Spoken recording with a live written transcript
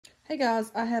Hey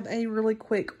guys, I have a really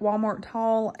quick Walmart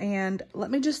haul, and let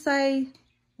me just say,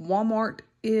 Walmart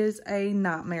is a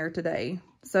nightmare today.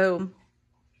 So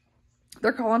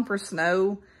they're calling for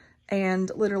snow, and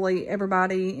literally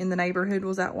everybody in the neighborhood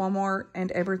was at Walmart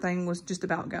and everything was just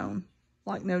about gone.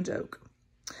 Like, no joke.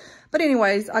 But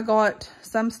anyways, I got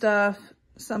some stuff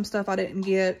I didn't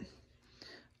get.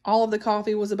 All of the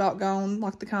coffee was about gone,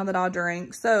 like the kind that I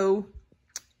drink. So,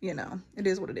 you know, it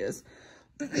is what it is.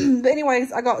 But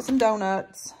anyways, I got some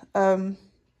donuts. Got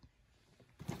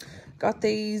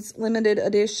these limited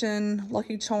edition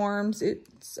Lucky Charms.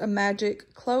 It's a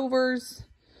Magic Clovers.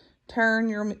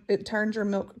 It turns your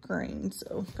milk green.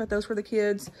 So got those for the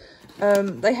kids.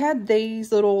 They had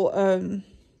these little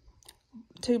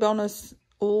 2 bonus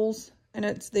oils, and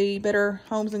it's the Better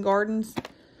Homes and Gardens,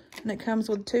 and it comes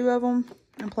with 2 of them,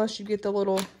 and plus you get the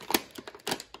little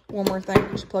warmer thing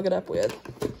that you plug it up with.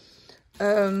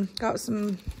 Got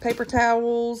some paper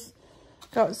towels,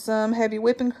 got some heavy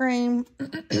whipping cream.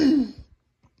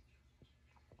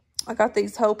 I got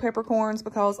these whole peppercorns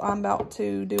because I'm about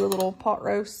to do a little pot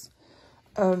roast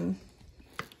for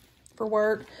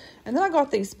work. And then I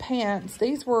got these pants.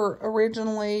 These were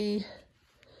originally,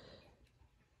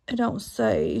 I don't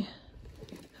say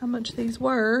how much these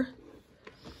were.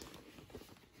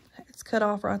 It's cut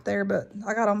off right there, but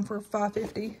I got them for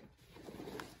 $5.50.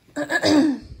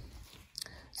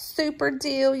 Super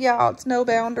deal, y'all. It's no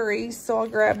boundaries, so I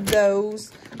grabbed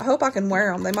those. I hope I can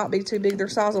wear them. They might be too big. They're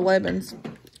size 11s. I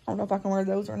don't know if I can wear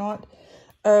those or not.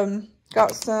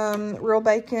 Got some real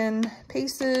bacon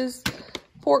pieces,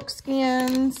 pork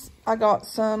skins. I got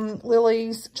some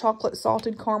Lily's chocolate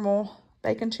salted caramel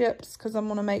bacon chips because I'm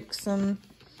going to make some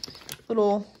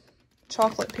little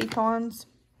chocolate pecans.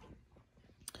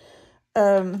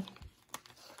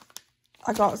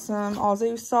 I got some au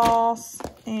jus sauce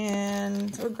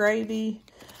and gravy.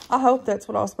 I hope that's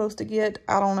what I was supposed to get.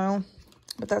 I don't know,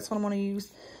 but that's what I'm going to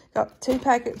use. Got 2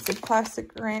 packets of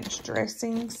classic ranch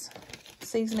dressings,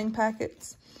 seasoning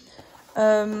packets.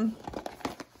 I've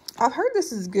heard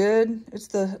this is good. It's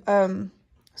the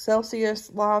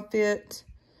Celsius Live Fit.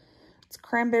 It's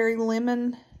cranberry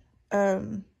lemon.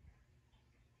 But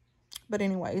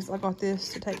anyways, I got this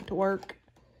to take to work.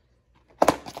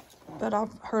 But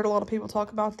I've heard a lot of people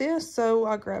talk about this, so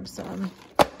I grabbed some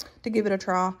to give it a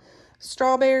try.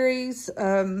 Strawberries.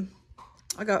 I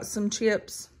got some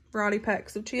chips, variety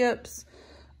packs of chips.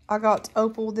 I got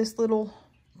Opal this little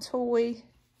toy.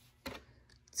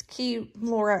 It's cute.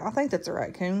 Laura, I think that's a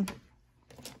raccoon.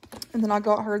 And then I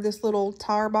got her this little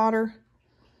tire biter.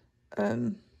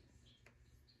 And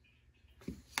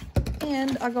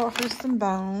I got her some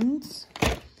bones.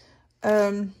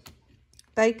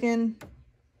 Bacon,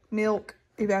 milk,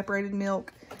 evaporated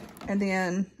milk, and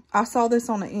then I saw this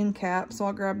on an end cap, so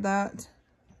I grabbed that.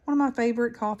 One of my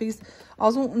favorite coffees. I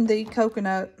was wanting the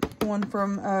coconut one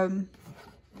from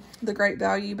the Great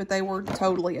Value, but they were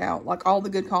totally out. Like, all the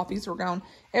good coffees were gone.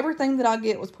 Everything that I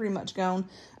get was pretty much gone.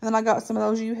 And then I got some of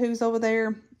those Yoo-Hoos over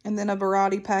there, and then a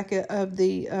variety packet of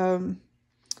the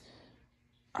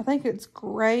I think it's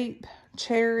grape,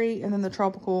 cherry, and then the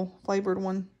tropical flavored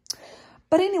one.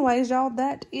 But anyways, y'all,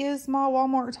 that is my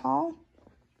Walmart haul.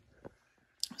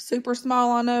 Super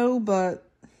small, I know, but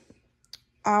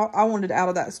I wanted out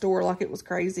of that store like it was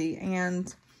crazy.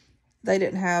 And they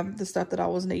didn't have the stuff that I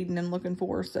was needing and looking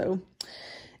for. So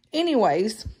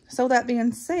anyways, so that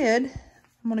being said,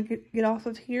 I'm going to get off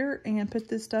of here and put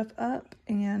this stuff up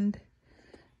and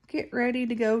get ready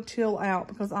to go chill out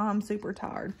because I'm super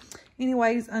tired.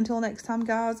 Anyways, until next time,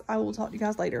 guys, I will talk to you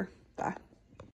guys later. Bye.